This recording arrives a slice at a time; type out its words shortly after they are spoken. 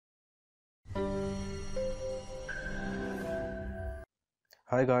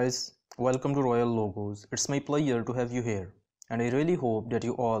Hi guys, welcome to Royal Logos. It's my pleasure to have you here, and I really hope that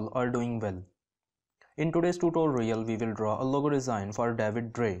you all are doing well. In today's tutorial, we will draw a logo design for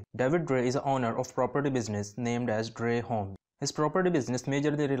David Dre. David Dre is the owner of property business named as Dre Homes. His property business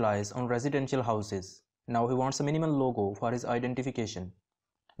majorly relies on residential houses. Now he wants a minimal logo for his identification.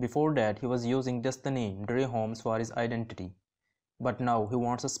 Before that, he was using just the name Dre Homes for his identity. But now he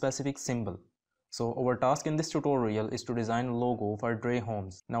wants a specific symbol. So our task in this tutorial is to design a logo for Dre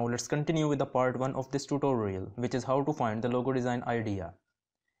Homes. Now let's continue with the part 1 of this tutorial, which is how to find the logo design idea.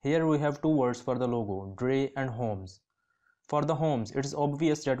 Here we have two words for the logo, Dre and Homes. For the Homes, it is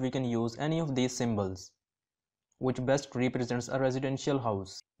obvious that we can use any of these symbols, which best represents a residential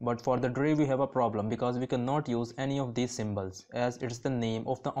house. But for the Dre we have a problem because we cannot use any of these symbols as it's the name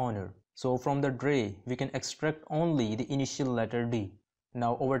of the owner. So from the Dre we can extract only the initial letter D.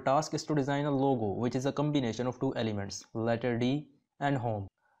 Now our task is to design a logo which is a combination of two elements, letter D and home.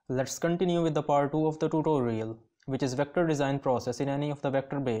 Let's continue with the part 2 of the tutorial, which is vector design process in any of the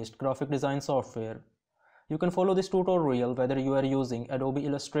vector-based graphic design software. You can follow this tutorial whether you are using Adobe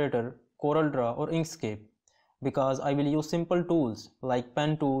Illustrator, CorelDRAW or Inkscape, because I will use simple tools like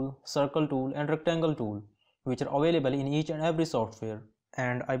pen tool, circle tool and rectangle tool, which are available in each and every software.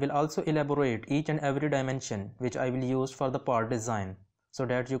 And I will also elaborate each and every dimension which I will use for the part design, so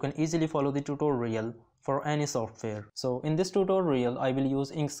that you can easily follow the tutorial for any software. So in this tutorial I will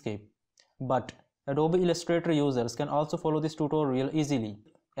use Inkscape, but Adobe Illustrator users can also follow this tutorial easily,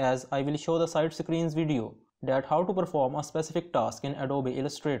 as I will show the side screens video that how to perform a specific task in Adobe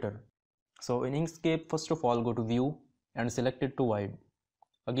Illustrator. So in Inkscape, first of all go to View and select it to wide.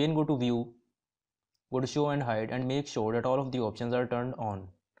 Again go to View, go to Show and Hide and make sure that all of the options are turned on.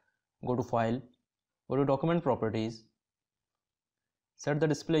 Go to File, go to Document Properties, set the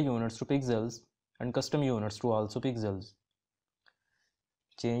display units to pixels and custom units to also pixels.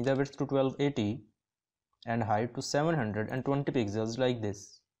 Change the width to 1280 and height to 720 pixels like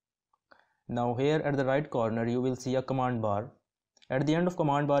this. Now here at the right corner you will see a command bar. At the end of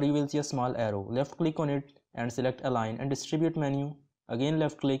command bar you will see a small arrow. Left click on it and select Align and Distribute menu. Again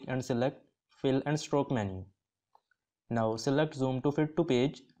left click and select Fill and Stroke menu. Now select Zoom to fit to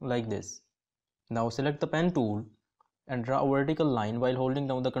page like this. Now select the pen tool and draw a vertical line while holding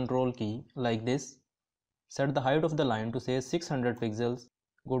down the control key like this. Set the height of the line to say 600 pixels.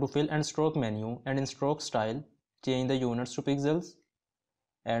 Go to Fill and Stroke menu and in Stroke Style change the units to pixels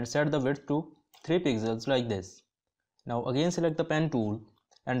and set the width to 3 pixels like this. Now again select the pen tool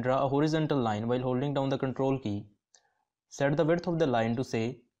and draw a horizontal line while holding down the control key. Set the width of the line to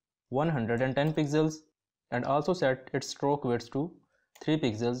say 110 pixels and also set its stroke width to 3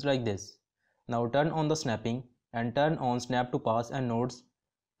 pixels like this. Now turn on the snapping and turn on snap to pass and nodes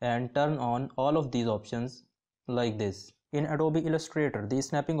and turn on all of these options like this. In Adobe Illustrator, these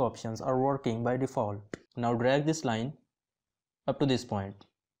snapping options are working by default. Now drag this line up to this point.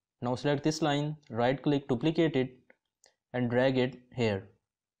 Now select this line, right click, duplicate it and drag it here.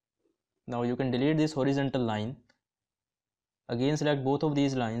 Now you can delete this horizontal line. Again select both of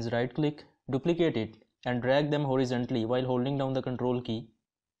these lines, right click, duplicate it and drag them horizontally while holding down the control key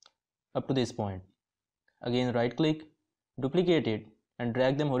up to this point. Again right click, duplicate it and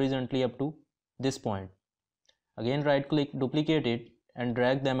drag them horizontally up to this point. Again right click, duplicate it and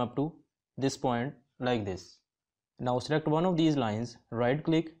drag them up to this point like this. Now select one of these lines, right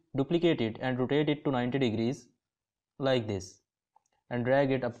click, duplicate it and rotate it to 90 degrees like this and drag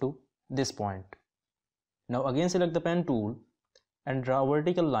it up to this point. Now again select the pen tool and draw a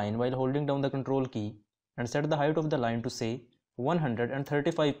vertical line while holding down the control key and set the height of the line to say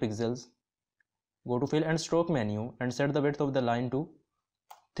 135 pixels. Go to Fill and Stroke menu and set the width of the line to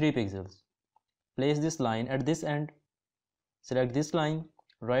 3 pixels. Place this line at this end. Select this line,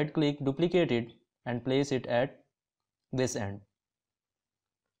 right click, duplicate it and place it at this end.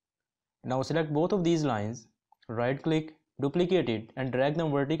 Now select both of these lines, right click, duplicate it and drag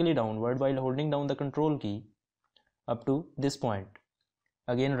them vertically downward while holding down the control key up to this point.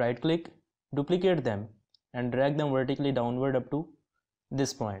 Again right click, duplicate them and drag them vertically downward up to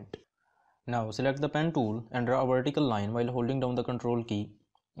this point. Now select the pen tool and draw a vertical line while holding down the control key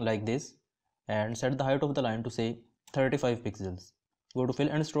like this and set the height of the line to say 35 pixels. Go to Fill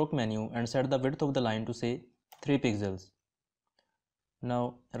and Stroke menu and set the width of the line to say 3 pixels.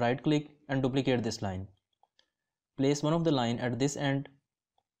 Now right click and duplicate this line. Place one of the line at this end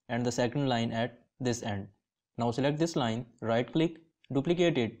and the second line at this end. Now select this line, right click,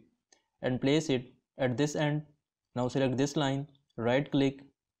 duplicate it and place it at this end. Now select this line, right click,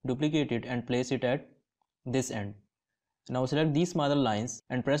 duplicate it and place it at this end. Now select these smaller lines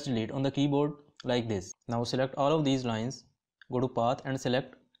and press delete on the keyboard like this. Now select all of these lines, go to Path and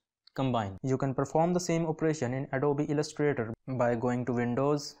select Combine. You can perform the same operation in Adobe Illustrator by going to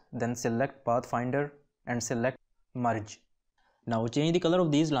Windows, then select Pathfinder and select Merge. Now change the color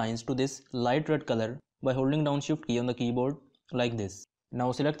of these lines to this light red color by holding down Shift key on the keyboard like this.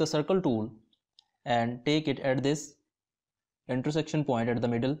 Now select the circle tool and take it at this intersection point at the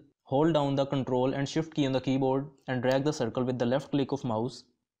middle. Hold down the Ctrl and Shift key on the keyboard and drag the circle with the left click of mouse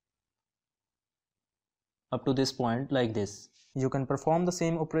up to this point like this. You can perform the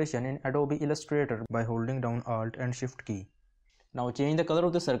same operation in Adobe Illustrator by holding down Alt and Shift key. Now change the color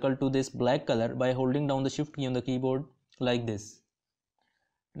of the circle to this black color by holding down the Shift key on the keyboard like this.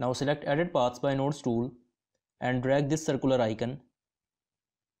 Now select Edit Paths by Nodes tool and drag this circular icon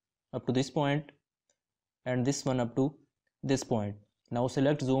up to this point and this one up to this point. Now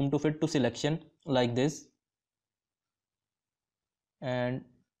select Zoom to fit to selection like this and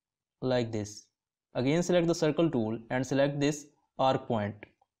like this. Again select the circle tool and select this arc point.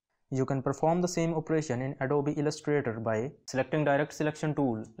 You can perform the same operation in Adobe Illustrator by selecting Direct Selection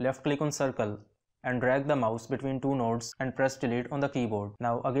tool, left click on circle and drag the mouse between two nodes and press delete on the keyboard.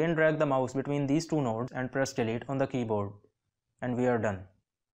 Now again drag the mouse between these two nodes and press delete on the keyboard and we are done.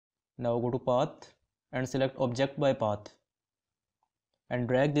 Now go to Path and select Object by Path and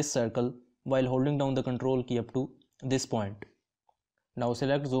drag this circle while holding down the Control key up to this point. Now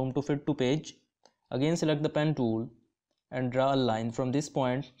select Zoom to fit to page. Again select the pen tool and draw a line from this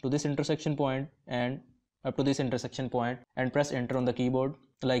point to this intersection point and up to this intersection point and press enter on the keyboard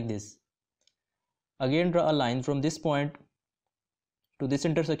like this. Again draw a line from this point to this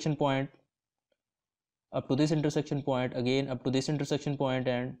intersection point up to this intersection point, again up to this intersection point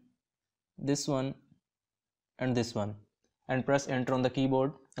and this one and this one and press enter on the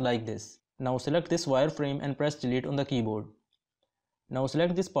keyboard like this. Now select this wireframe and press delete on the keyboard. Now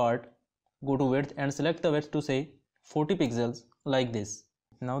select this part, go to width and select the width to say 40 pixels like this.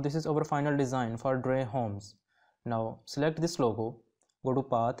 Now this is our final design for Dre Homes. Now select this logo, go to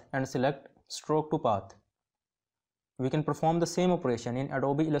Path and select Stroke to Path. We can perform the same operation in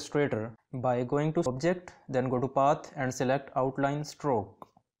Adobe Illustrator by going to Object, then go to Path and select Outline Stroke.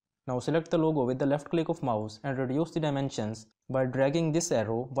 Now select the logo with the left click of mouse and reduce the dimensions by dragging this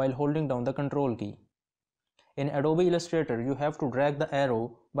arrow while holding down the Control key. In Adobe Illustrator, you have to drag the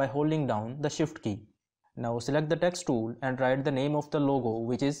arrow by holding down the Shift key. Now select the text tool and write the name of the logo,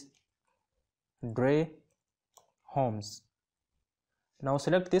 which is Dre Homes. Now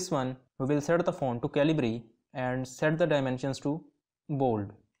select this one. We will set the font to Calibri and set the dimensions to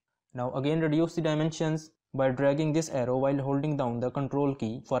bold. Now again reduce the dimensions by dragging this arrow while holding down the Control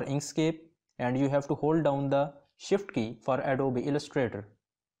key for Inkscape, and you have to hold down the Shift key for Adobe Illustrator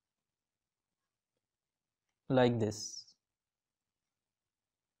like this.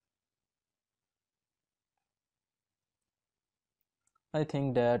 I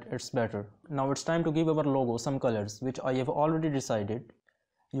think that it's better. Now it's time to give our logo some colors, which I have already decided.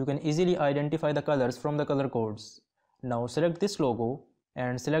 You can easily identify the colors from the color codes. Now select this logo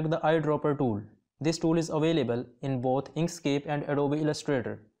and select the eyedropper tool. This tool is available in both Inkscape and Adobe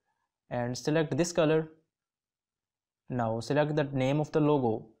Illustrator. And select this color. Now select the name of the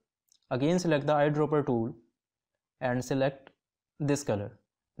logo. Again select the eyedropper tool and select this color.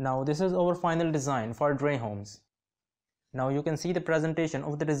 Now this is our final design for Dre Homes. Now you can see the presentation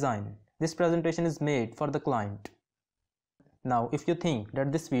of the design. This presentation is made for the client. Now if you think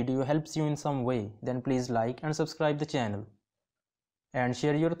that this video helps you in some way, then please like and subscribe the channel. And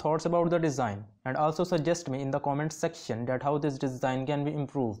share your thoughts about the design and also suggest me in the comments section that how this design can be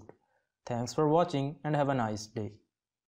improved. Thanks for watching and have a nice day.